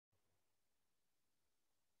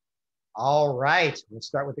All right, let's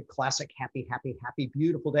start with the classic happy, happy, happy,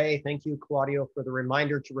 beautiful day. Thank you, Claudio, for the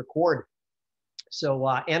reminder to record. So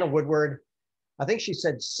Anna Woodward, I think she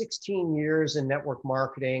said 16 years in network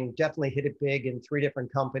marketing, definitely hit it big in 3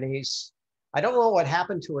 different companies. I don't know what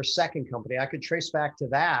happened to her second company. I could trace back to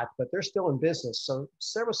that, but they're still in business. So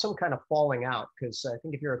there was some kind of falling out because I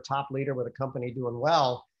think if you're a top leader with a company doing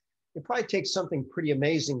well, it probably takes something pretty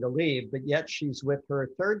amazing to leave, but yet she's with her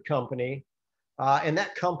third company, and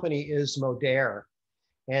that company is Modere.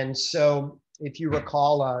 And so if you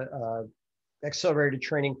recall accelerated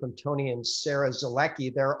training from Tony and Sarah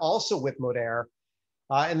Zalecki, they're also with Modere.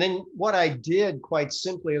 And then what I did quite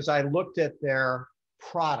simply is I looked at their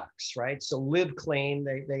products, right? So Live Clean,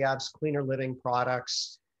 they have cleaner living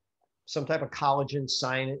products, some type of collagen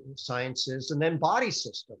sciences, and then body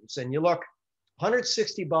systems. And you look,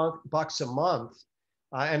 160 bucks a month,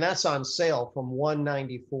 and that's on sale from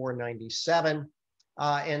 194.97,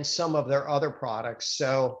 and some of their other products.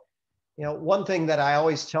 So, one thing that I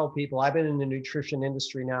always tell people, I've been in the nutrition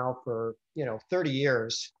industry now for 30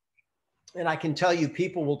 years, and I can tell you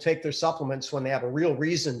people will take their supplements when they have a real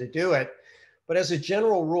reason to do it. But as a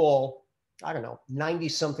general rule, I don't know, 90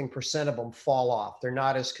 something percent of them fall off. They're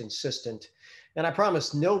not as consistent. And I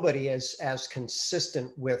promise nobody is as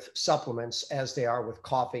consistent with supplements as they are with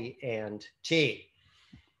coffee and tea.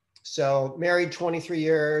 So married 23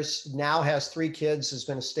 years, now has 3 kids, has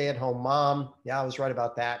been a stay-at-home mom. Yeah, I was right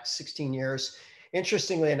about that, 16 years.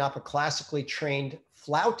 Interestingly enough, a classically trained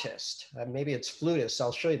flautist. Maybe it's flutist.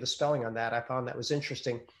 I'll show you the spelling on that. I found that was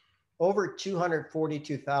interesting. Over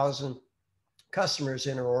 242,000 customers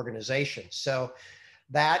in her organization. So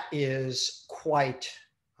that is quite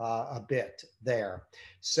a bit there.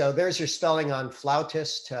 So there's your spelling on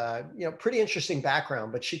flautist. Pretty interesting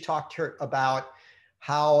background, but she talked about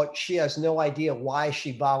how she has no idea why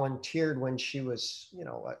she volunteered when she was,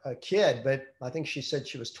 a kid, but I think she said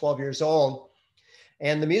she was 12 years old.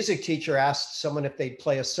 And the music teacher asked someone if they'd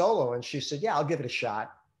play a solo, and she said, yeah, I'll give it a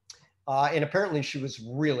shot. And apparently she was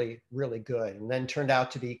really, really good, and then turned out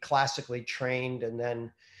to be classically trained, and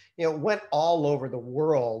then, went all over the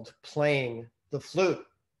world playing the flute.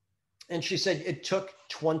 And she said it took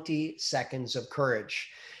 20 seconds of courage.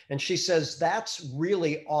 And she says that's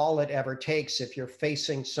really all it ever takes if you're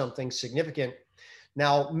facing something significant.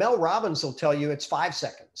 Now, Mel Robbins will tell you it's 5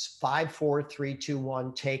 seconds, 5, 4, 3, 2,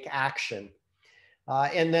 1, take action.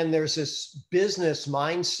 And then there's this business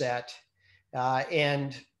mindset.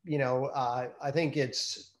 And, I think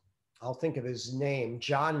I'll think of his name,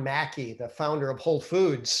 John Mackey, the founder of Whole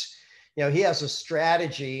Foods. He has a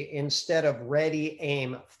strategy. Instead of ready,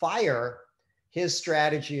 aim, fire, his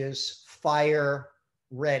strategy is fire,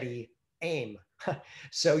 ready, aim.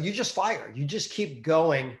 So you just fire, you just keep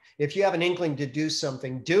going. If you have an inkling to do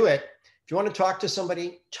something, do it. If you want to talk to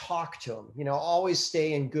somebody, talk to them. Always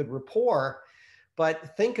stay in good rapport,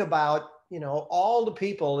 but think about, all the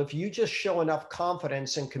people, if you just show enough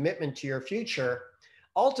confidence and commitment to your future,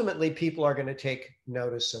 ultimately people are going to take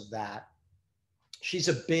notice of that. She's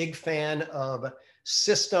a big fan of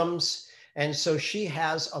systems. And so she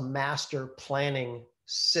has a master planning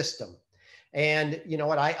system. And you know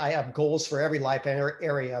what? I have goals for every life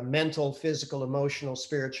area: mental, physical, emotional,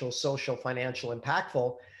 spiritual, social, financial,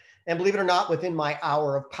 impactful. And believe it or not, within my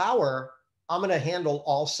hour of power, I'm going to handle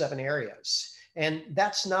all 7 areas. And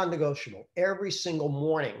that's non-negotiable. Every single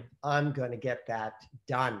morning, I'm going to get that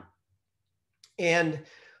done. And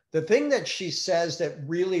the thing that she says that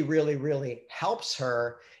really, really, really helps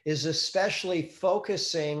her is especially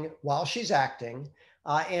focusing while she's acting,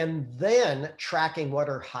 and then tracking what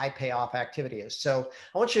her high payoff activity is. So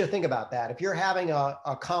I want you to think about that. If you're having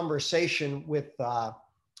a conversation with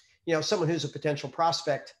someone who's a potential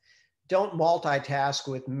prospect, don't multitask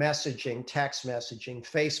with messaging, text messaging,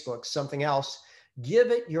 Facebook, something else.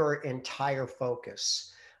 Give it your entire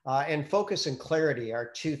focus. And focus and clarity are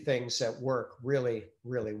 2 things that work really,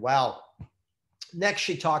 really well. Next,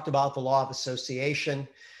 she talked about the law of association.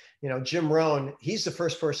 Jim Rohn, he's the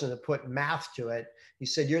first person to put math to it. He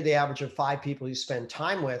said, you're the average of 5 people you spend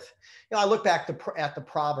time with. I look back at the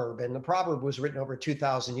proverb, and the proverb was written over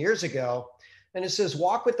 2,000 years ago. And it says,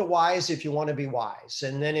 walk with the wise if you want to be wise.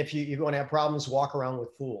 And then if you want to have problems, walk around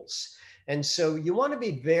with fools. And so you want to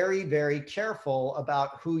be very, very careful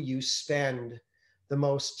about who you spend the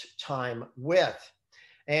most time with.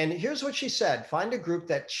 And here's what she said: find a group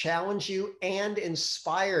that challenge you and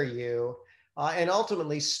inspire you, and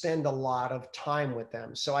ultimately spend a lot of time with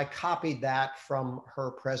them. So I copied that from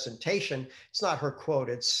her presentation. It's not her quote,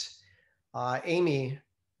 it's Amy,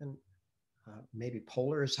 and maybe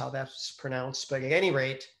Poehler is how that's pronounced. But at any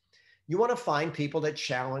rate, you want to find people that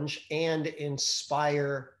challenge and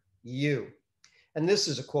inspire you. And this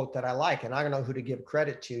is a quote that I like, and I don't know who to give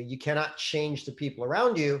credit to. You cannot change the people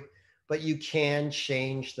around you, but you can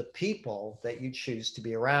change the people that you choose to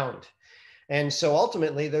be around. And so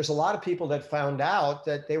ultimately, there's a lot of people that found out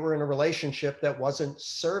that they were in a relationship that wasn't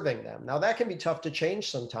serving them. Now, that can be tough to change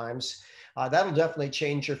sometimes. That'll definitely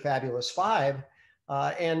change your fabulous five.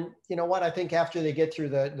 And you know what? I think after they get through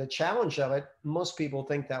the challenge of it, most people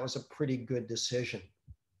think that was a pretty good decision.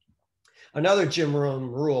 Another Jim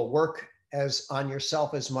Rohn rule: work as on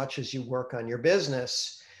yourself as much as you work on your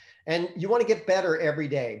business. And you want to get better every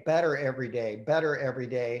day, better every day, better every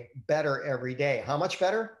day, better every day. How much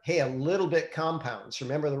better? Hey, a little bit compounds.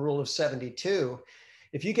 Remember the rule of 72.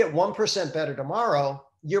 If you get 1% better tomorrow,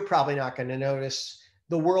 you're probably not going to notice.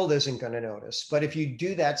 The world isn't going to notice. But if you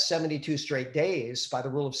do that 72 straight days by the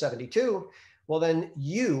rule of 72, well, then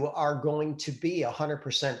you are going to be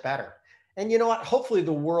 100% better. And you know what? Hopefully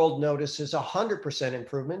the world notices 100%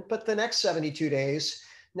 improvement, but the next 72 days,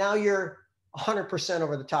 now you're 100%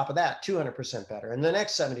 over the top of that, 200% better. And the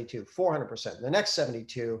next 72, 400%. The next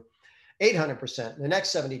 72, 800%. The next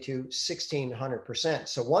 72, 1600%.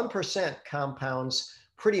 So 1% compounds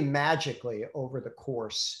pretty magically over the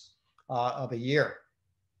course of a year.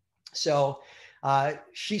 So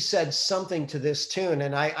she said something to this tune,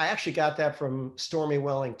 and I actually got that from Stormy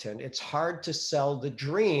Wellington. It's hard to sell the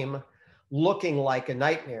dream looking like a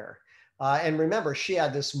nightmare. And remember, she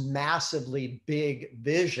had this massively big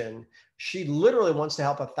vision. She literally wants to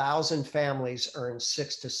help 1,000 families earn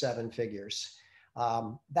 6 to 7 figures.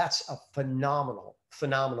 That's a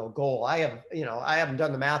phenomenal goal. I haven't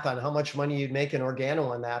done the math on how much money you'd make in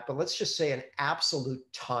Organo on that, but let's just say an absolute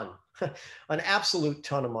ton, an absolute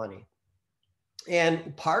ton of money.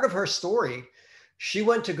 And part of her story, she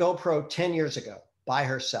went to GoPro 10 years ago by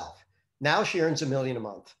herself. Now she earns $1 million a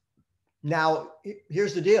month. Now,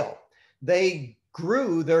 here's the deal. They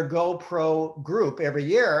grew their GoPro group every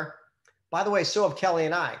year. By the way, so have Kelly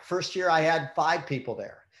and I. First year, I had 5 people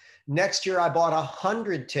there. Next year, I bought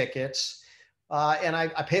 100 tickets, and I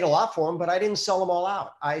paid a lot for them, but I didn't sell them all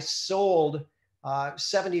out. I sold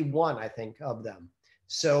 71, I think, of them.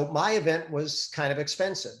 So my event was kind of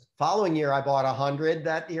expensive. Following year, I bought 100.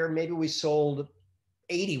 That year, maybe we sold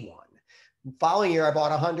 81. Following year, I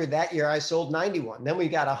bought 100. That year, I sold 91. Then we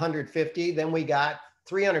got 150. Then we got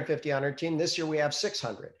 350 on our team. This year, we have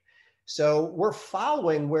 600. So we're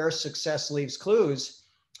following where success leaves clues.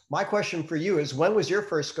 My question for you is, when was your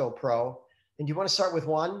first GoPro? And do you want to start with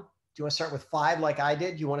 1? Do you want to start with 5 like I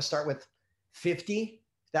did? Do you want to start with 50?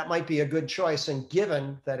 That might be a good choice. And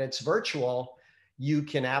given that it's virtual, you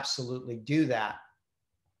can absolutely do that.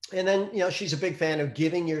 And then, she's a big fan of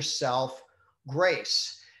giving yourself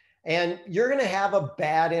grace. And you're going to have a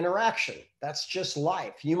bad interaction. That's just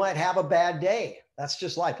life. You might have a bad day. That's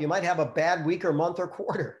just life. You might have a bad week or month or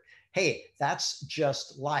quarter. Hey, that's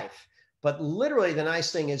just life. But literally the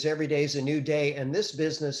nice thing is every day is a new day. And this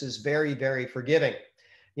business is very, very forgiving.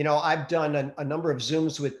 I've done a number of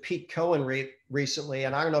Zooms with Pete Cohen recently.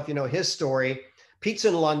 And I don't know if you know his story. Pete's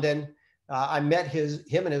in London. I met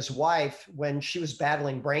him and his wife when she was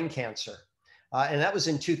battling brain cancer. And that was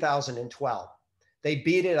in 2012. They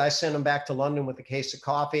beat it. I sent him back to London with a case of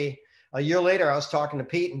coffee. A year later, I was talking to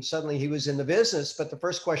Pete and suddenly he was in the business. But the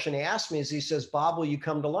first question he asked me is, he says, "Bob, will you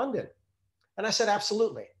come to London?" And I said,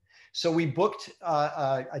 absolutely. So we booked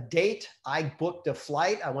a date. I booked a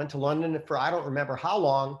flight. I went to London for, I don't remember how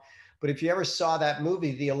long, but if you ever saw that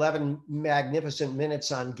movie, The 11 Magnificent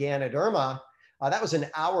Minutes on Ganoderma, that was an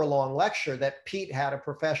hour-long lecture that Pete had a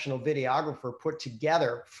professional videographer put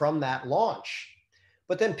together from that launch.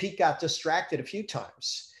 But then Pete got distracted a few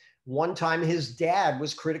times. One time his dad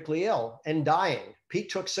was critically ill and dying. Pete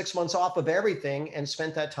took 6 months off of everything and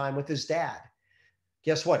spent that time with his dad.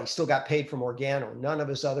 Guess what? He still got paid from Organo. None of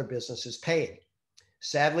his other businesses paid.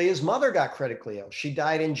 Sadly, his mother got critically ill. She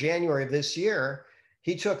died in January of this year.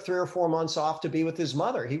 He took 3 or 4 months off to be with his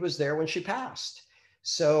mother. He was there when she passed.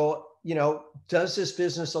 So, does this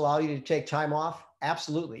business allow you to take time off?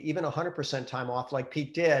 Absolutely. Even 100% time off like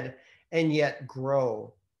Pete did, and yet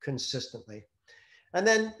grow consistently. And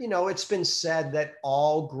then, it's been said that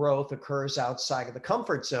all growth occurs outside of the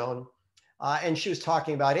comfort zone. And she was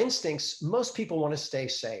talking about instincts. Most people want to stay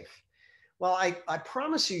safe. Well, I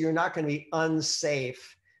promise you, you're not going to be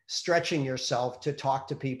unsafe stretching yourself to talk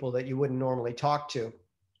to people that you wouldn't normally talk to.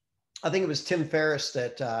 I think it was Tim Ferriss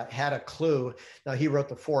that had a clue. Now, he wrote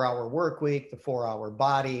the 4-Hour Work Week, the 4-Hour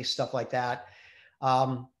Body, stuff like that.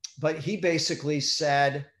 But he basically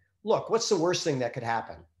said, look, what's the worst thing that could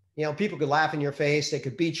happen? People could laugh in your face. They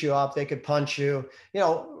could beat you up. They could punch you,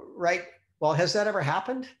 right? Well, has that ever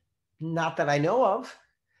happened? Not that I know of.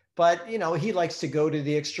 but he likes to go to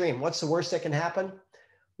the extreme. What's the worst that can happen?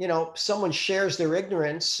 Someone shares their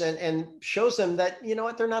ignorance and shows them that,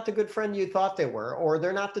 what, they're not the good friend you thought they were, or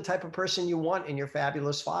they're not the type of person you want in your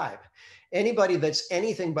fabulous five. Anybody that's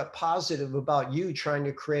anything but positive about you trying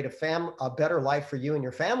to create a better life for you and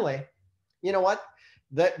your family, you know what?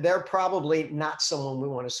 They're probably not someone we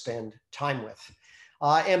want to spend time with.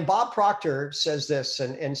 And Bob Proctor says this,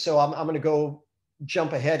 and so I'm going to go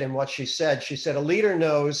jump ahead in what she said. She said, a leader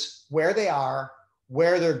knows where they are,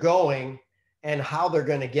 where they're going, and how they're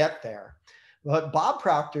going to get there. But Bob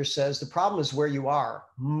Proctor says the problem is where you are.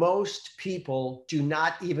 Most people do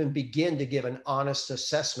not even begin to give an honest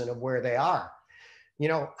assessment of where they are.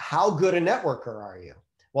 How good a networker are you?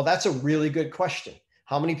 Well, that's a really good question.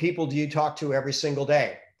 How many people do you talk to every single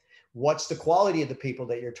day? What's the quality of the people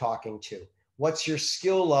that you're talking to? What's your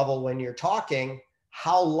skill level when you're talking?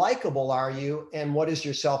 How likable are you? And what is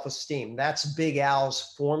your self-esteem? That's Big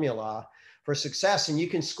Al's formula for success. And you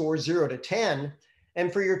can score 0 to 10.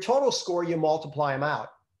 And for your total score, you multiply them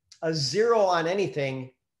out. A 0 on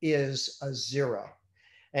anything is a 0.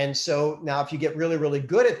 And so now if you get really, really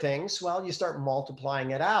good at things, well, you start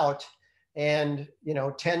multiplying it out. And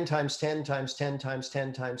 10 times 10 times 10 times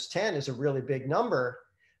 10 times 10 is a really big number.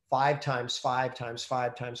 5 times 5 times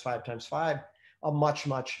 5 times 5 times 5, a much,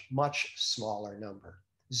 much, much smaller number.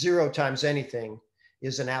 0 times anything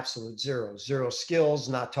is an absolute 0. 0 skills,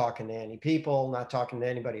 not talking to any people, not talking to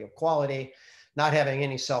anybody of quality, not having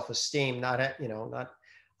any self-esteem, not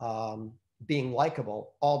being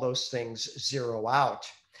likable. All those things 0 out.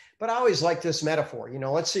 But I always like this metaphor.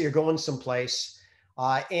 Let's say you're going someplace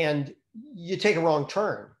and you take a wrong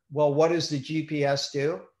turn. Well, what does the GPS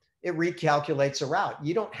do? It recalculates a route.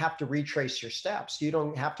 You don't have to retrace your steps. You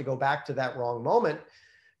don't have to go back to that wrong moment.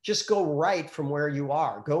 Just go right from where you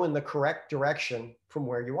are. Go in the correct direction from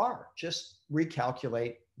where you are. Just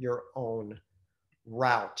recalculate your own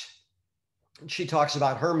route. She talks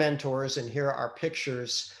about her mentors, and here are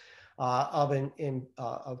pictures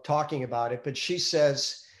of talking about it. But she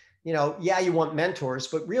says, yeah, you want mentors,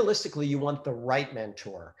 but realistically, you want the right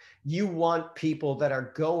mentor. You want people that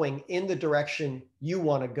are going in the direction you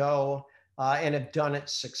want to go and have done it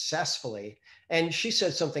successfully. And she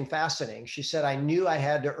said something fascinating. She said, I knew I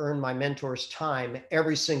had to earn my mentor's time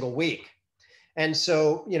every single week. And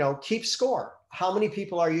so, keep score. How many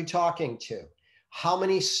people are you talking to? How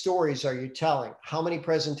many stories are you telling? How many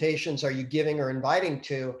presentations are you giving or inviting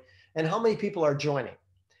to? And how many people are joining?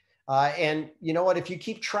 And you know what, if you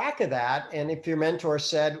keep track of that, and if your mentor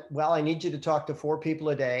said, well, I need you to talk to 4 people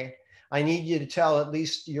a day, I need you to tell at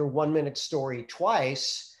least your 1-minute story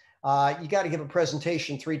twice, you got to give a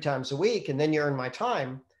presentation 3 times a week, and then you earn my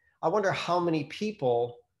time. I wonder how many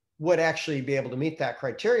people would actually be able to meet that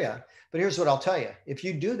criteria. But here's what I'll tell you. If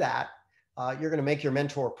you do that, you're going to make your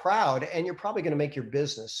mentor proud, and you're probably going to make your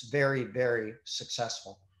business very, very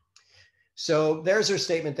successful. So there's their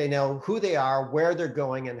statement. They know who they are, where they're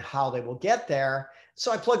going, and how they will get there.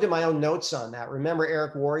 So I plugged in my own notes on that. Remember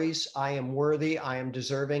Eric Worre's, I am worthy, I am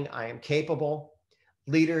deserving, I am capable.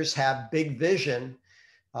 Leaders have big vision.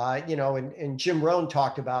 And Jim Rohn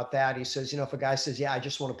talked about that. He says, if a guy says, yeah, I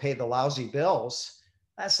just want to pay the lousy bills,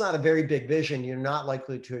 that's not a very big vision. You're not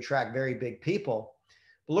likely to attract very big people.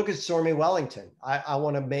 But look at Stormy Wellington. I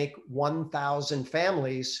want to make 1,000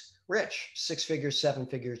 families rich, 6 figures, 7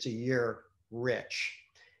 figures a year rich.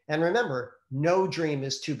 And remember, no dream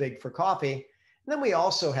is too big for coffee. And then we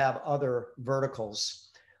also have other verticals.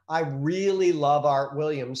 I really love Art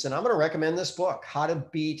Williams, and I'm going to recommend this book, How to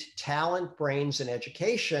Beat Talent, Brains, and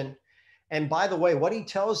Education. And by the way, what he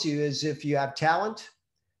tells you is if you have talent,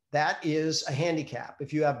 that is a handicap.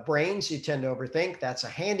 If you have brains, you tend to overthink. That's a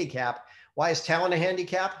handicap. Why is talent a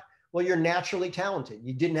handicap? Well, you're naturally talented.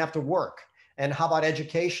 You didn't have to work. And how about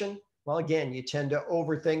education? Well, again, you tend to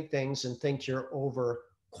overthink things and think you're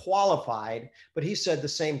overqualified. But he said the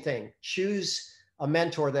same thing. Choose a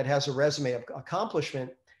mentor that has a resume of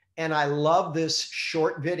accomplishment. And I love this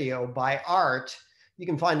short video by Art. You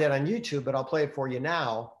can find it on YouTube, but I'll play it for you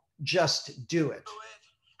now. Just do it.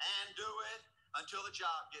 Do it until the job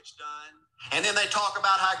gets done. And then they talk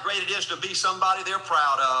about how great it is to be somebody they're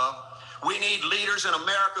proud of. We need leaders in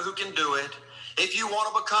America who can do it. If you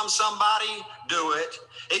want to become somebody, do it.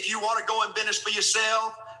 If you want to go in business for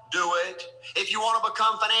yourself, do it. If you want to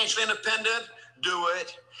become financially independent, do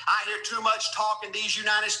it. I hear too much talk in these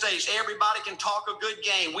United States. Everybody can talk a good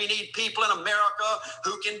game. We need people in America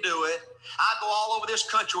who can do it. I go all over this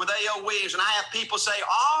country with A.O. Williams, and I have people say,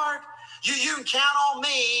 Art, you can count on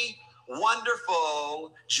me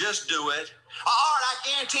Wonderful. Just do it. All right, I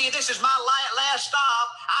guarantee you this is my last stop.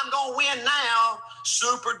 I'm going to win now.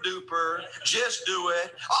 Super duper. Just do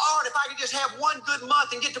it. All right, if I could just have one good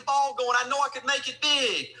month and get the ball going, I know I could make it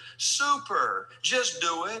big. Super. Just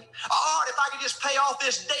do it. All right, if I could just pay off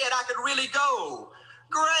this debt, I could really go.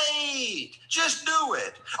 Great. Just do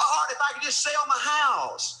it. All right, if I could just sell my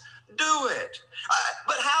house, do it.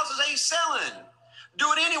 But houses ain't selling.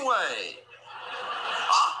 Do it anyway.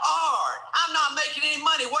 Art, I'm not making any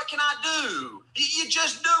money. What can I do? You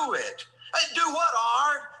just do it. Do what,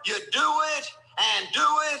 Art? You do it and do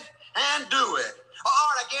it and do it.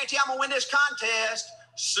 Art, I guarantee I'm going to win this contest.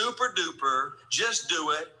 Super duper. Just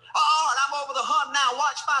do it. Art, I'm over the hump now.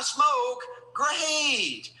 Watch my smoke.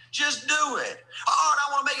 Great. Just do it. Art,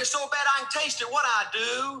 I want to make it so bad I can taste it. What I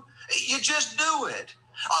do? You just do it.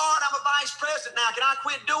 Art, I'm a vice president now. Can I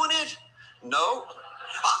quit doing it? No.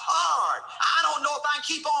 Art, I don't know if I can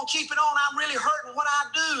keep on keeping on. I'm really hurting what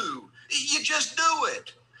I do. You just do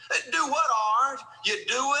it. Do what, Art? You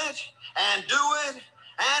do it and do it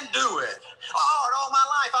and do it. Art, all my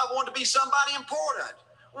life I wanted to be somebody important.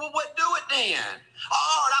 Well, what do it then?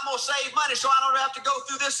 Art, I'm going to save money so I don't have to go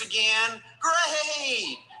through this again.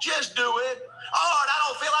 Great. Just do it. Art, I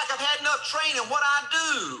don't feel like I've had enough training. What I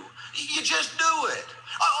do? You just do it.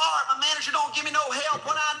 Art, my manager don't give me no help.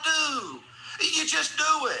 What I do? You just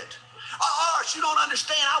do it. Art, you don't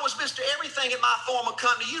understand. I was Mr. Everything at my former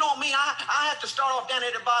company. You don't mean I have to start off down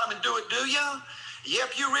at the bottom and do it, do you?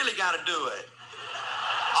 Yep, you really got to do it.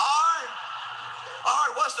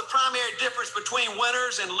 Art, what's the primary difference between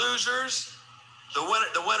winners and losers? The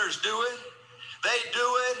winners do it. They do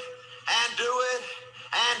it and do it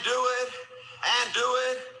and do it and do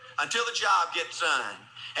it until the job gets done.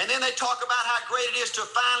 And then they talk about how great it is to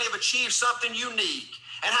finally have achieved something unique,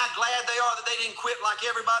 and how glad they are that they didn't quit like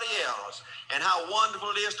everybody else, and how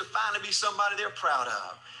wonderful it is to finally be somebody they're proud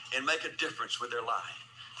of and make a difference with their life.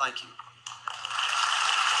 Thank you.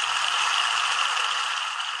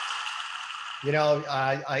 You know,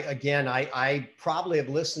 I probably have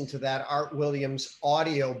listened to that Art Williams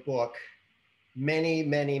audio book many,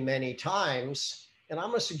 many, many times, and I'm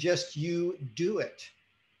going to suggest you do it.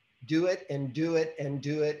 Do it and do it and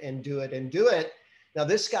do it and do it and do it. Now,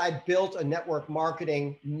 this guy built a network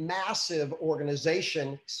marketing massive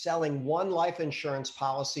organization selling one life insurance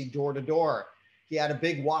policy door to door. He had a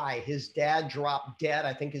big why. His dad dropped dead.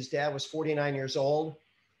 I think his dad was 49 years old.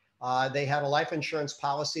 They had a life insurance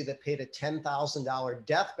policy that paid a $10,000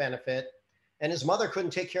 death benefit, and his mother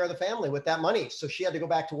couldn't take care of the family with that money. So she had to go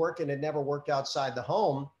back to work, and it never worked outside the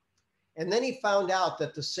home. And then he found out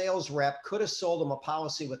that the sales rep could have sold him a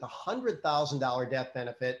policy with a $100,000 death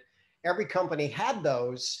benefit. Every company had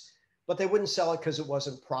those, but they wouldn't sell it because it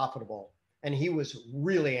wasn't profitable. And he was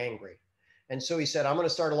really angry. And so he said, I'm going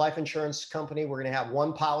to start a life insurance company. We're going to have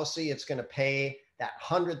one policy. It's going to pay that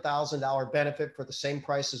 $100,000 benefit for the same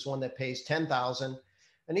price as one that pays $10,000.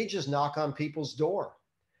 And he just knocked on people's door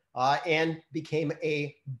and became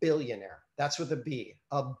a billionaire. That's with a B,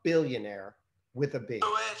 a billionaire with a B.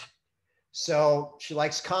 So she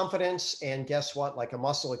likes confidence, and guess what? Like a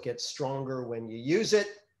muscle, it gets stronger when you use it.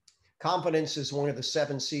 Confidence is one of the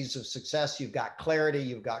 7 C's of success. You've got clarity,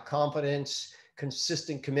 you've got confidence,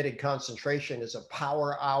 consistent, committed concentration is a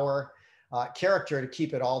power hour, character to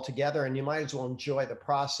keep it all together, and you might as well enjoy the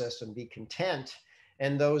process and be content.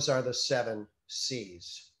 And those are the 7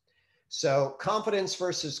 C's. So confidence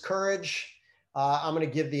versus courage. I'm going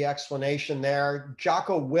to give the explanation there.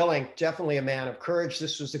 Jocko Willink, definitely a man of courage.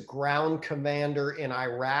 This was a ground commander in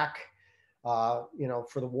Iraq, for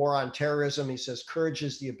the war on terrorism. He says, courage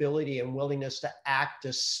is the ability and willingness to act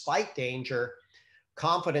despite danger.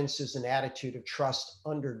 Confidence is an attitude of trust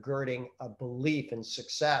undergirding a belief in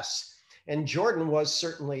success. And Jordan was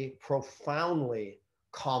certainly profoundly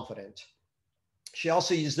confident. She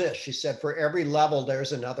also used this. She said, for every level,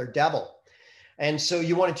 there's another devil. And so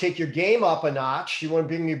you want to take your game up a notch. You want to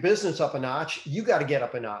bring your business up a notch. You got to get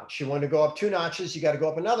up a notch. You want to go up 2 notches. You got to go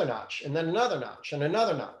up another notch, and then another notch, and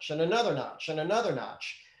another notch, and another notch, and another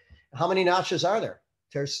notch. How many notches are there?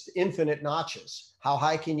 There's infinite notches. How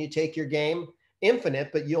high can you take your game?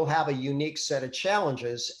 Infinite, but you'll have a unique set of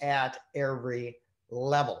challenges at every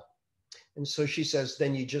level. And so she says,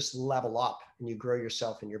 then you just level up and you grow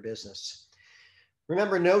yourself in your business.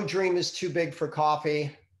 Remember, no dream is too big for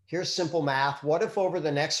coffee. Here's simple math. What if over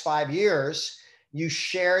the next 5 years, you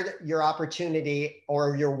shared your opportunity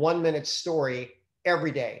or your 1-minute story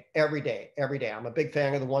every day, every day, every day? I'm a big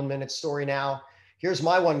fan of the 1-minute story now. Here's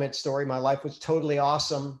my 1-minute story. My life was totally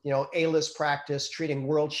awesome. A-list practice, treating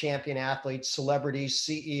world champion athletes, celebrities,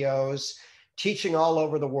 CEOs, teaching all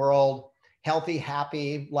over the world. healthy,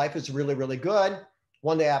 happy, life is really, really good.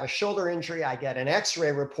 One day I have a shoulder injury, I get an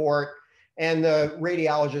x-ray report, and the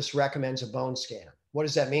radiologist recommends a bone scan. What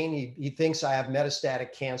does that mean? He thinks I have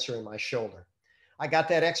metastatic cancer in my shoulder. I got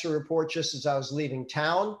that x-ray report just as I was leaving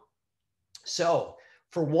town. So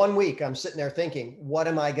for 1 week, I'm sitting there thinking, what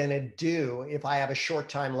am I going to do if I have a short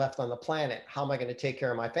time left on the planet? How am I going to take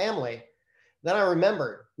care of my family? Then I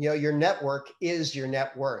remembered, your network is your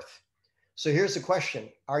net worth. So here's the question.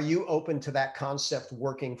 Are you open to that concept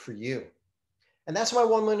working for you? And that's my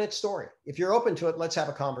 1 minute story. If you're open to it, let's have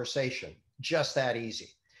a conversation. Just that easy.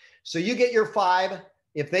 So you get your 5.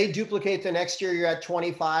 If they duplicate the next year, you're at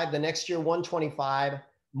 25, the next year, 125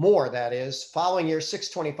 more, that is. Following year,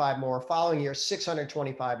 625 more. Following year,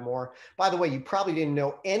 625 more. By the way, you probably didn't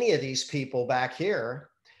know any of these people back here.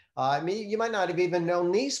 You might not have even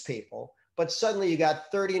known these people, but suddenly you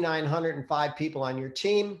got 3,905 people on your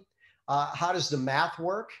team. How does the math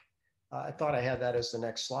work? I thought I had that as the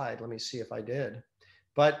next slide. Let me see if I did.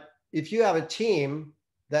 But if you have a team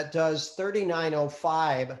that does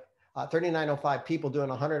 3,905 people doing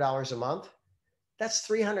 $100 a month, that's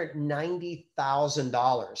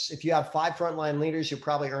 $390,000. If you have 5 frontline leaders, you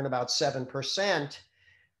probably earn about 7%,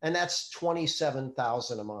 and that's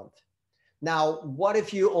 $27,000 a month. Now, what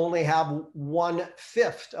if you only have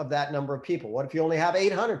 1/5 of that number of people? What if you only have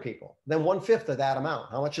 800 people? Then 1/5 of that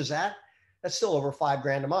amount. How much is that? That's still over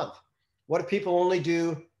 $5,000 a month. What if people only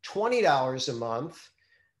do $20 a month?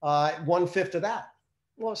 1/5 of that.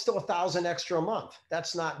 Well, it's still $1,000 extra a month.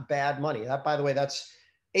 That's not bad money. That, by the way, that's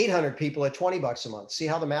 800 people at $20 a month. See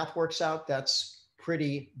how the math works out? That's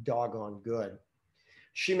pretty doggone good.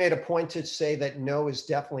 She made a point to say that no is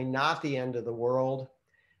definitely not the end of the world.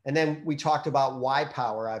 And then we talked about why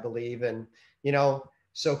power, I believe. And,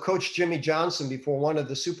 so Coach Jimmy Johnson, before one of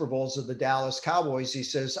the Super Bowls of the Dallas Cowboys, he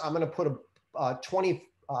says, I'm going to put a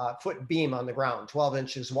 20-foot beam on the ground, 12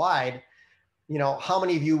 inches wide. How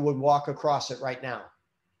many of you would walk across it right now?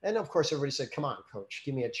 And of course, everybody said, come on, coach,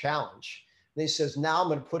 give me a challenge. And he says, now I'm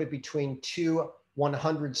going to put it between 2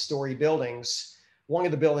 100-story buildings, one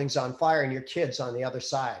of the buildings on fire and your kids on the other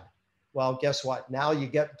side. Well, guess what? Now you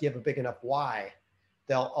give a big enough why,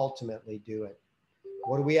 they'll ultimately do it.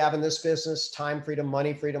 What do we have in this business? Time freedom,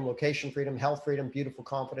 money freedom, location freedom, health freedom, beautiful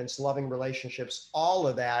confidence, loving relationships. All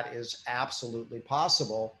of that is absolutely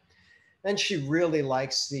possible. And she really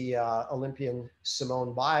likes the Olympian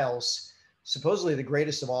Simone Biles, supposedly the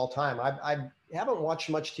greatest of all time. I haven't watched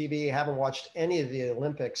much TV, haven't watched any of the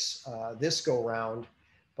Olympics this go round,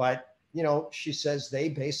 but she says they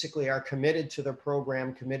basically are committed to their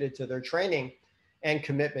program, committed to their training, and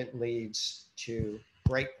commitment leads to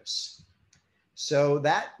greatness. So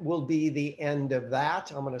that will be the end of that.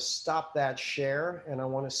 I'm going to stop that share, and I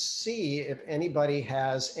want to see if anybody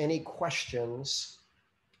has any questions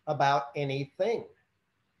about anything.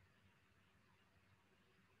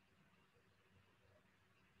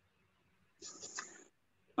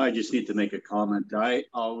 I just need to make a comment. I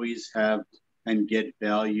always have and get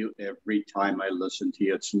value every time I listen to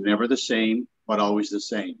you. It's never the same, but always the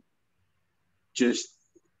same. Just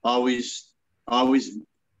always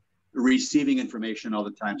receiving information all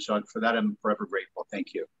the time. So for that, I'm forever grateful.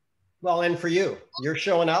 Thank you. Well, and for you, you're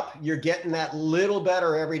showing up, you're getting that little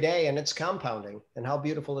better every day, and it's compounding. And how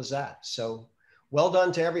beautiful is that? So well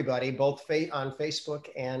done to everybody, both on Facebook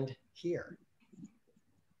and here.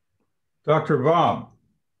 Dr. Baum.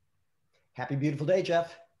 Happy, beautiful day,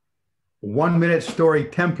 Jeff. 1 minute story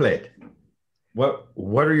template.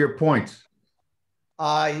 What are your points?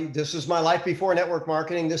 This is my life before network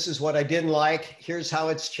marketing. This is what I didn't like. Here's how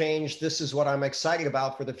it's changed. This is what I'm excited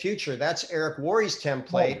about for the future. That's Eric Worre's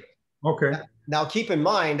template. Oh, okay. Now, keep in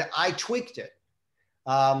mind, I tweaked it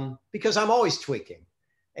because I'm always tweaking.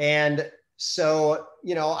 And so,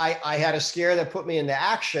 I had a scare that put me into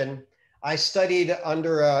action. I studied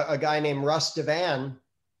under a guy named Russ Devan.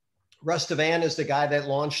 Russ Devan is the guy that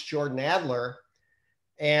launched Jordan Adler.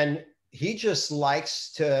 And he just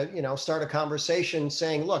likes to, start a conversation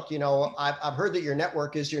saying, look, I've heard that your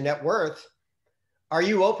network is your net worth. Are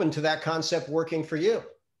you open to that concept working for you?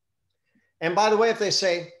 And by the way, if they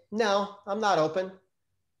say, no, I'm not open,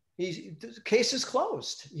 the case is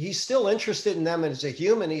closed. He's still interested in them as a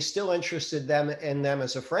human. He's still interested in them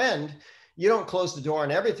as a friend. You don't close the door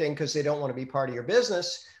on everything because they don't want to be part of your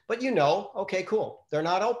business, but okay, cool. They're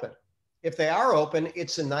not open. If they are open,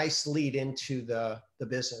 it's a nice lead into the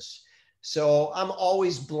business. So I'm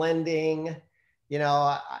always blending,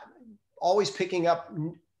 always picking up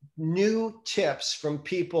new tips from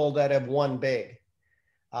people that have won big.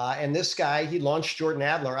 And this guy, he launched Jordan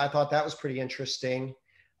Adler. I thought that was pretty interesting.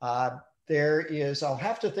 I'll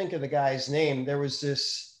have to think of the guy's name. There was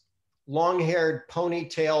this long-haired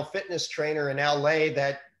ponytail fitness trainer in LA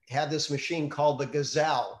that had this machine called the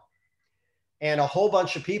Gazelle. And a whole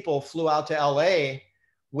bunch of people flew out to LA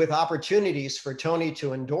with opportunities for Tony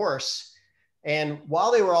to endorse. And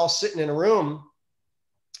while they were all sitting in a room,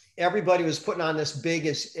 everybody was putting on this big,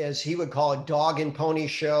 as he would call it, dog and pony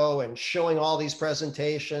show, and showing all these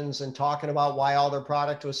presentations and talking about why all their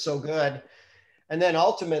product was so good. And then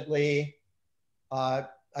ultimately, I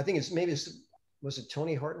think was it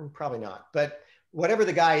Tony Horton? Probably not. But whatever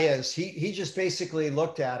the guy is, he just basically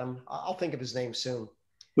looked at him. I'll think of his name soon.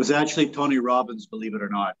 It was actually Tony Robbins, believe it or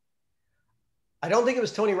not. I don't think it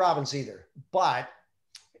was Tony Robbins either. But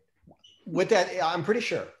with that, I'm pretty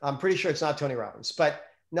sure it's not Tony Robbins. But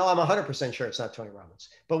no, I'm 100% sure it's not Tony Robbins.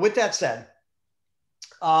 But with that said,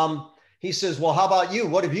 he says, well, how about you?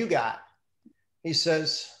 What have you got? He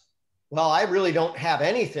says, well, I really don't have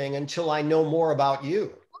anything until I know more about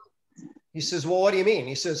you. He says, well, what do you mean?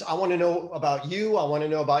 He says, I want to know about you. I want to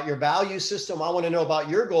know about your value system. I want to know about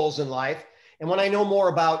your goals in life. And when I know more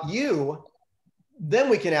about you, then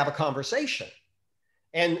we can have a conversation.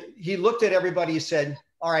 And he looked at everybody. He said,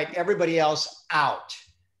 all right, everybody else out.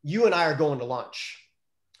 You and I are going to lunch.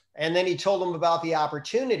 And then he told them about the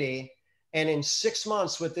opportunity. And in 6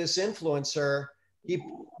 months with this influencer,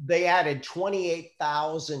 they added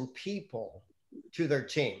 28,000 people to their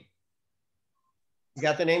team. You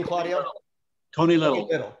got the name, Claudio? Tony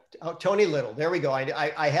Little. Oh, Tony Little. There we go.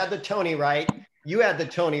 I had the Tony right. You had the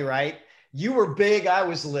Tony right. You were big. I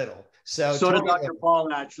was little. So did Dr.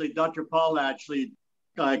 Paul actually. Dr. Paul actually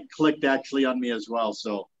clicked actually on me as well.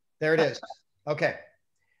 So there it is. Okay.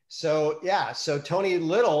 So yeah. So Tony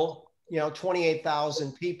Little,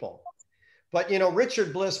 28,000 people. But,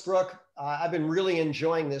 Richard Blissbrook, I've been really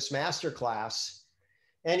enjoying this masterclass.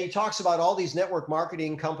 And he talks about all these network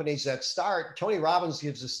marketing companies that start. Tony Robbins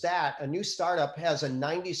gives a stat. A new startup has a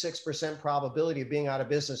 96% probability of being out of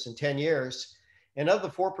business in 10 years. And of the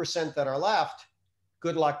 4% that are left,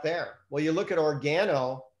 good luck there. Well, you look at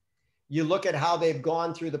Organo, you look at how they've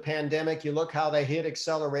gone through the pandemic, you look how they hit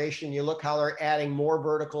acceleration, you look how they're adding more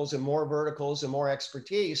verticals and more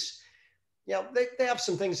expertise. They have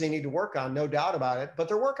some things they need to work on, no doubt about it, but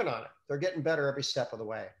they're working on it. They're getting better every step of the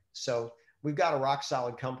way. So we've got a rock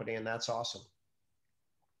solid company, and that's awesome.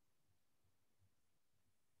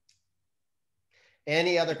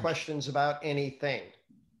 Any other questions about anything?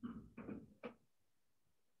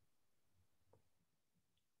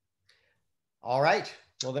 All right.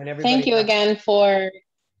 Well, then everybody. Thank you again for.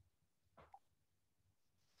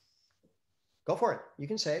 Go for it. You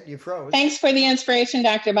can say it. You froze. Thanks for the inspiration,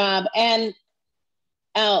 Dr. Bob. And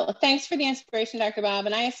thanks for the inspiration, Dr. Bob.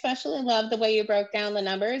 And I especially love the way you broke down the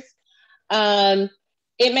numbers.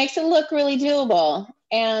 It makes it look really doable.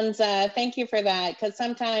 And thank you for that. Because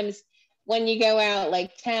sometimes when you go out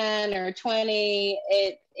like 10 or 20,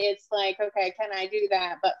 it's like, okay, can I do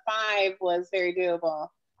that? But 5 was very doable.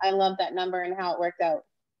 I love that number and how it worked out.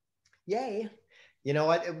 Yay. You know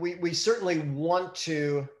what? We certainly want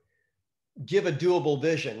to give a doable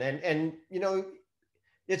vision. And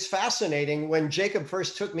it's fascinating. When Jacob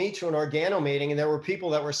first took me to an Organo meeting and there were people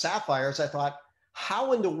that were sapphires, I thought,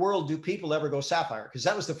 how in the world do people ever go sapphire? Because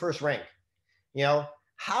that was the first rank.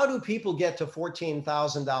 How do people get to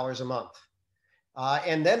 $14,000 a month?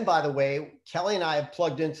 And then, by the way, Kelly and I have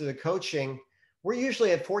plugged into the coaching. We're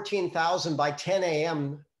usually at 14,000 by 10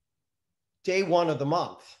 a.m. day one of the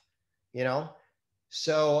month,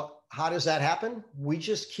 So how does that happen? We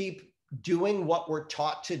just keep doing what we're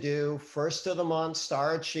taught to do. First of the month,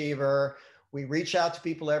 star achiever. We reach out to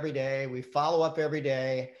people every day. We follow up every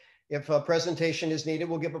day. If a presentation is needed,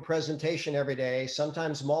 we'll give a presentation every day,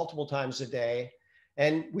 sometimes multiple times a day.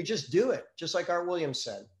 And we just do it, just like Art Williams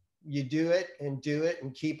said. You do it and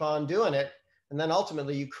keep on doing it. And then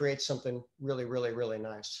ultimately you create something really, really, really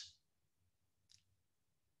nice.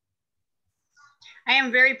 I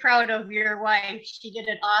am very proud of your wife. She did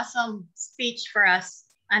an awesome speech for us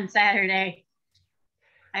on Saturday.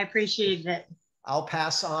 I appreciated it. I'll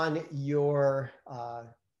pass on your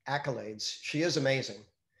accolades. She is amazing.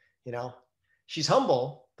 She's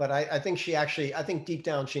humble, but I think deep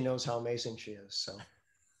down she knows how amazing she is. So.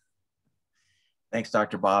 Thanks,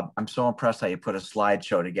 Dr. Bob. I'm so impressed how you put a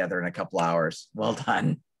slideshow together in a couple hours. Well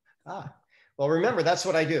done. Well, remember, that's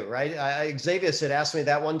what I do, right? Xavier had asked me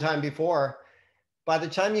that one time before. By the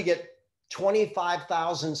time you get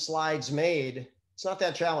 25,000 slides made, it's not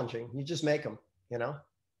that challenging. You just make them,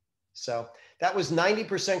 So that was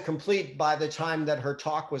 90% complete by the time that her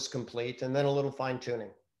talk was complete, and then a little fine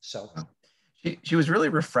tuning. So she was really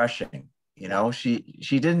refreshing.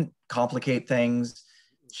 She didn't complicate things.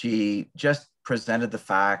 She just presented the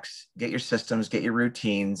facts, get your systems, get your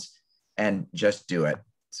routines, and just do it.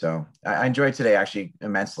 So I enjoyed today actually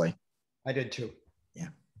immensely. I did too. Yeah.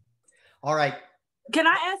 All right. Can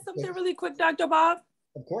I ask something really quick, Dr. Bob?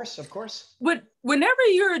 Of course, of course. But whenever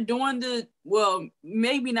you're doing well,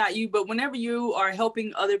 maybe not you, but whenever you are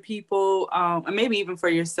helping other people, and maybe even for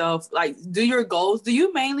yourself, like do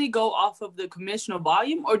you mainly go off of the commissional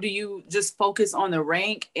volume, or do you just focus on the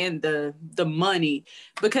rank and the money?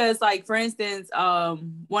 Because like, for instance,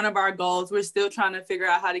 one of our goals, we're still trying to figure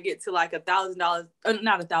out how to get to like $1,000, not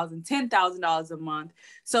 $10,000 a month.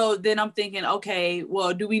 So then I'm thinking, okay,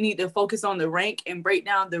 well, do we need to focus on the rank and break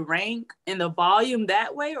down the rank and the volume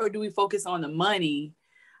that way? Or do we focus on the money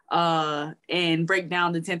and break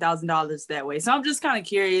down the $10,000 that way? So I'm just kind of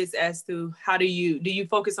curious as to how do you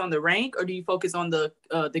focus on the rank, or do you focus on the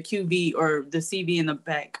QV or the CV in the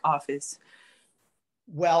back office?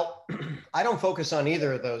 Well, I don't focus on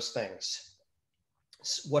either of those things.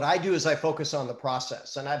 What I do is I focus on the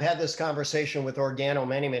process. And I've had this conversation with Organo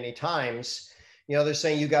many, many times. You know, they're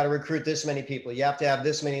saying you got to recruit this many people. You have to have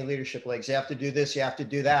this many leadership legs. You have to do this. You have to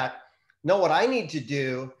do that. No, what I need to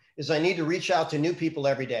do is I need to reach out to new people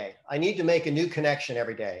every day. I need to make a new connection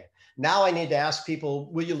every day. Now I need to ask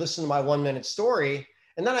people, will you listen to my 1-minute story?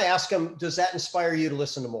 And then I ask them, does that inspire you to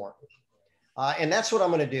listen to more? And that's what I'm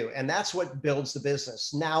going to do. And that's what builds the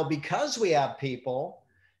business. Now, because we have people,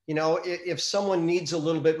 you know, if someone needs a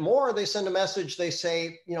little bit more, they send a message, they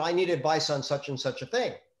say, you know, I need advice on such and such a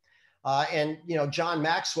thing. And, you know, John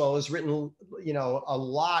Maxwell has written, you know, a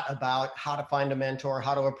lot about how to find a mentor,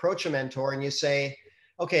 how to approach a mentor. And you say,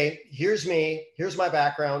 okay, here's me, here's my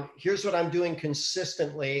background, here's what I'm doing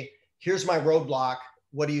consistently, here's my roadblock,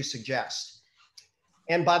 what do you suggest?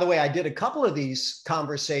 And by the way, I did a couple of these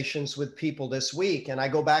conversations with people this week, and I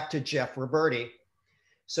go back to Jeff Roberti.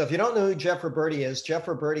 So if you don't know who Jeff Roberti is, Jeff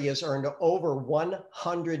Roberti has earned over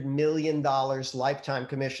 $100 million lifetime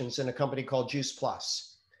commissions in a company called Juice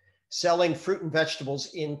Plus, selling fruit and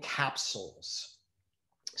vegetables in capsules.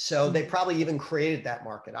 So they probably even created that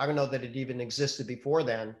market. I don't know that it even existed before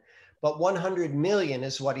then, but 100 million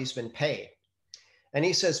is what he's been paid. And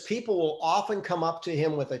he says people will often come up to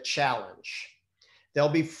him with a challenge. They'll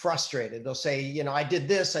be frustrated. They'll say, you know, I did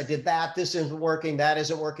this, I did that, this isn't working, that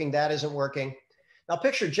isn't working, that isn't working. Now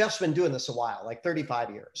picture Jeff's been doing this a while, like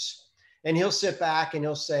 35 years. And he'll sit back and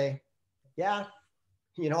he'll say, yeah,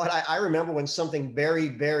 you know what, I remember when something very,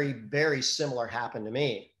 very, very similar happened to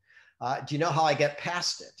me. Do you know how I get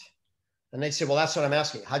past it? And they say, well, that's what I'm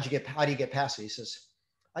asking. How do you get past it? He says,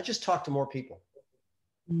 I just talk to more people.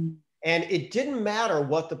 Mm. And it didn't matter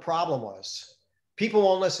what the problem was. People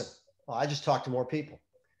won't listen. Well, I just talk to more people.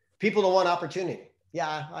 People don't want opportunity.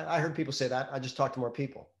 Yeah, I heard people say that. I just talk to more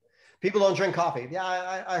people. People don't drink coffee.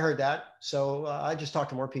 Yeah, I heard that. So I just talk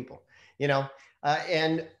to more people, you know?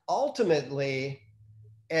 And ultimately,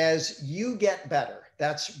 as you get better,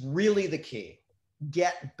 that's really the key.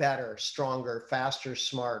 Get better, stronger, faster,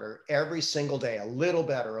 smarter, every single day, a little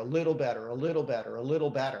better, a little better, a little better, a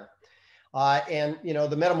little better. And, you know,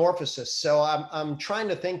 the metamorphosis. So I'm trying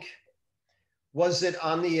to think, was it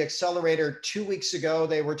on the Accelerator 2 weeks ago?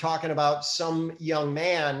 They were talking about some young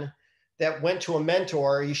man that went to a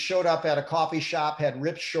mentor. He showed up at a coffee shop, had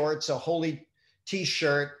ripped shorts, a holy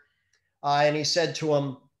t-shirt. And he said to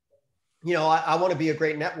him, you know, I want to be a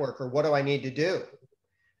great networker. What do I need to do?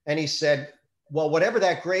 And he said, well, whatever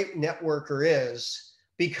that great networker is,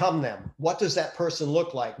 become them. What does that person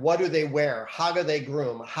look like? What do they wear? How do they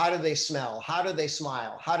groom? How do they smell? How do they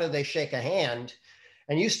smile? How do they shake a hand?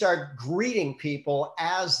 And you start greeting people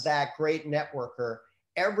as that great networker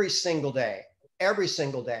every single day, every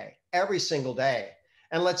single day, every single day.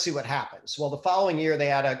 And let's see what happens. Well, the following year, they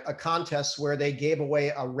had a contest where they gave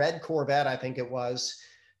away a red Corvette, I think it was,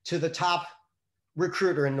 to the top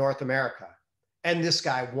recruiter in North America. And this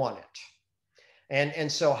guy won it.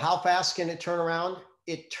 And so how fast can it turn around?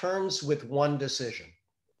 It turns with one decision.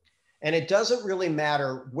 And it doesn't really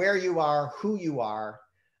matter where you are, who you are.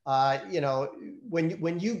 You know,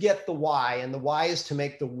 when you get the why, and the why is to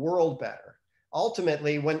make the world better.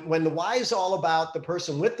 Ultimately, when the why is all about the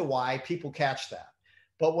person with the why, people catch that.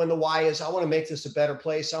 But when the why is, I want to make this a better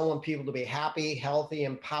place. I want people to be happy, healthy,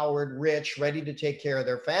 empowered, rich, ready to take care of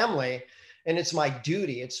their family. And it's my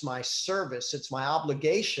duty, it's my service, it's my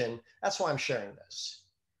obligation. That's why I'm sharing this.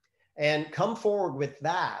 And come forward with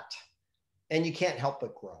that, and you can't help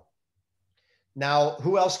but grow. Now,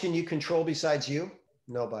 who else can you control besides you?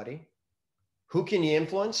 Nobody. Who can you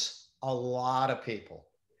influence? A lot of people.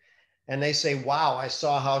 And they say, wow, I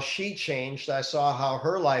saw how she changed. I saw how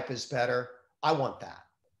her life is better. I want that.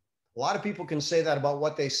 A lot of people can say that about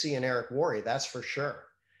what they see in Eric Worre, that's for sure.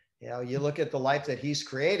 You know, you look at the life that he's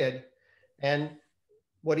created, and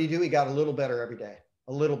What do? He got a little better every day,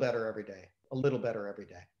 a little better every day, a little better every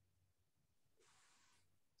day.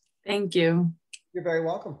 Thank you. You're very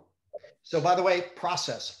welcome. So by the way,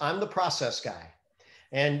 process. I'm the process guy.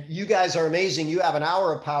 And you guys are amazing. You have an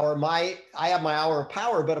hour of power. I have my hour of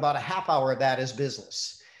power, but about a half hour of that is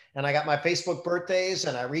business. And I got my Facebook birthdays,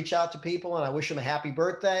 and I reach out to people and I wish them a happy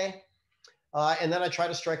birthday. And then I try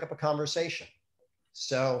to strike up a conversation.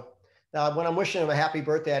 So when I'm wishing them a happy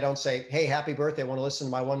birthday, I don't say, hey, happy birthday, I want to listen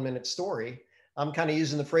to my 1 minute story. I'm kind of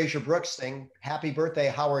using the Fraser Brooks thing. Happy birthday,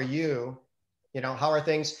 how are you? You know, how are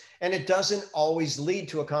things? And it doesn't always lead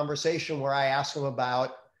to a conversation where I ask them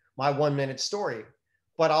about my 1 minute story.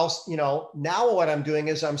 But I'll, you know, now what I'm doing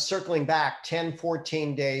is I'm circling back 10,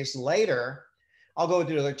 14 days later. I'll go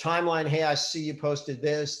to their timeline. Hey, I see you posted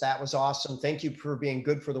this. That was awesome. Thank you for being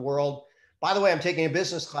good for the world. By the way, I'm taking a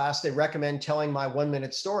business class. They recommend telling my 1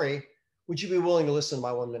 minute story. Would you be willing to listen to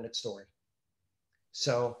my 1 minute story?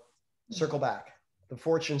 So circle back. The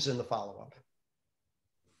fortune's in the follow-up.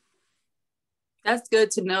 That's good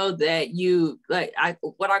to know that you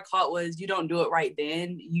what I caught was you don't do it right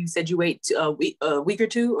then. You said you wait a week or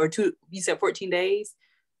two, or two. You said 14 days.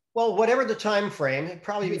 Well, whatever the time frame, it'd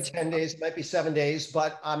probably be 10 days, it might be 7 days,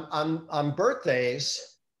 but on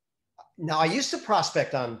birthdays. Now I used to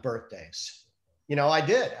prospect on birthdays. You know, I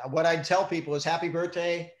did. What I'd tell people is happy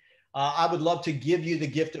birthday. I would love to give you the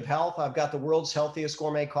gift of health. I've got the world's healthiest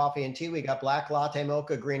gourmet coffee and tea. We got black, latte,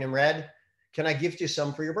 mocha, green, and red. Can I gift you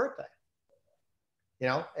some for your birthday? You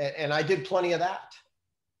know, and I did plenty of that.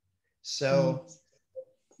 So,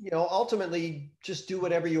 you know, ultimately just do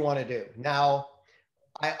whatever you want to do. Now,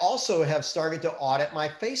 I also have started to audit my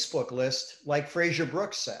Facebook list, like Fraser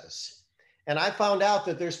Brooks says. And I found out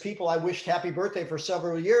that there's people I wished happy birthday for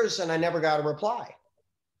several years and I never got a reply.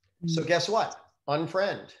 So guess what?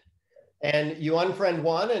 Unfriend. And you unfriend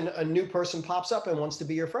one and a new person pops up and wants to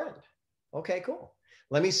be your friend. Okay, cool.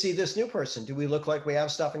 Let me see this new person. Do we look like we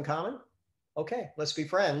have stuff in common? Okay, let's be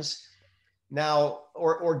friends. Now,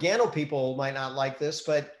 organo people might not like this,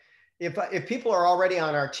 but if people are already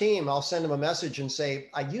on our team, I'll send them a message and say,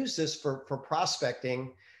 I use this for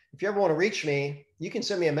prospecting. If you ever want to reach me, you can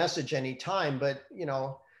send me a message anytime, but you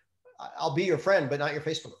know, I'll be your friend, but not your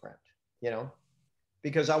Facebook friend, you know,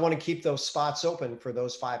 because I want to keep those spots open for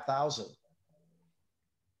those 5,000.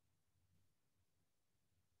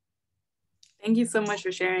 Thank you so much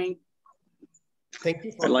for sharing. Thank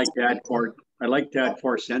you. I'd like to add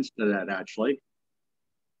 4 cents to that. Actually,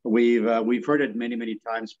 we've heard it many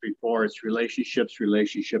times before. It's relationships,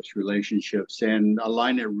 and a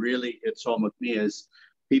line that really hits home with me is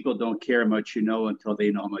people don't care how much you know until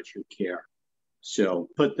they know how much you care. So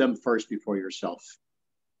put them first before yourself.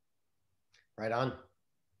 Right on.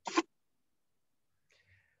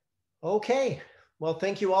 Okay. Well,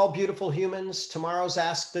 thank you all, beautiful humans. Tomorrow's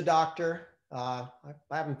Ask the Doctor. I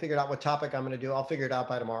haven't figured out what topic I'm going to do. I'll figure it out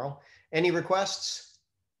by tomorrow. Any requests?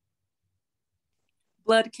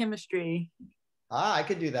 Blood chemistry. I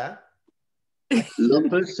could do that.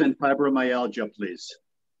 Lupus and fibromyalgia, please.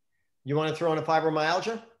 You want to throw in a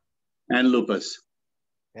fibromyalgia? And lupus.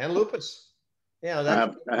 And lupus. Yeah,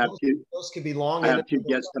 I have those could be long. I have 2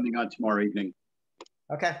 guests coming on tomorrow evening.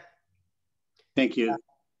 Okay. Thank you.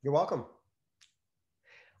 You're welcome.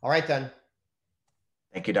 All right, then.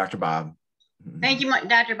 Thank you, Dr. Bob. Thank you,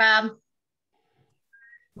 Dr. Bob.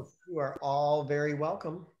 You are all very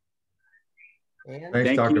welcome. And Thanks,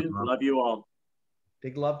 Thank Dr. you. Bob. Love you all.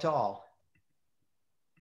 big love to all.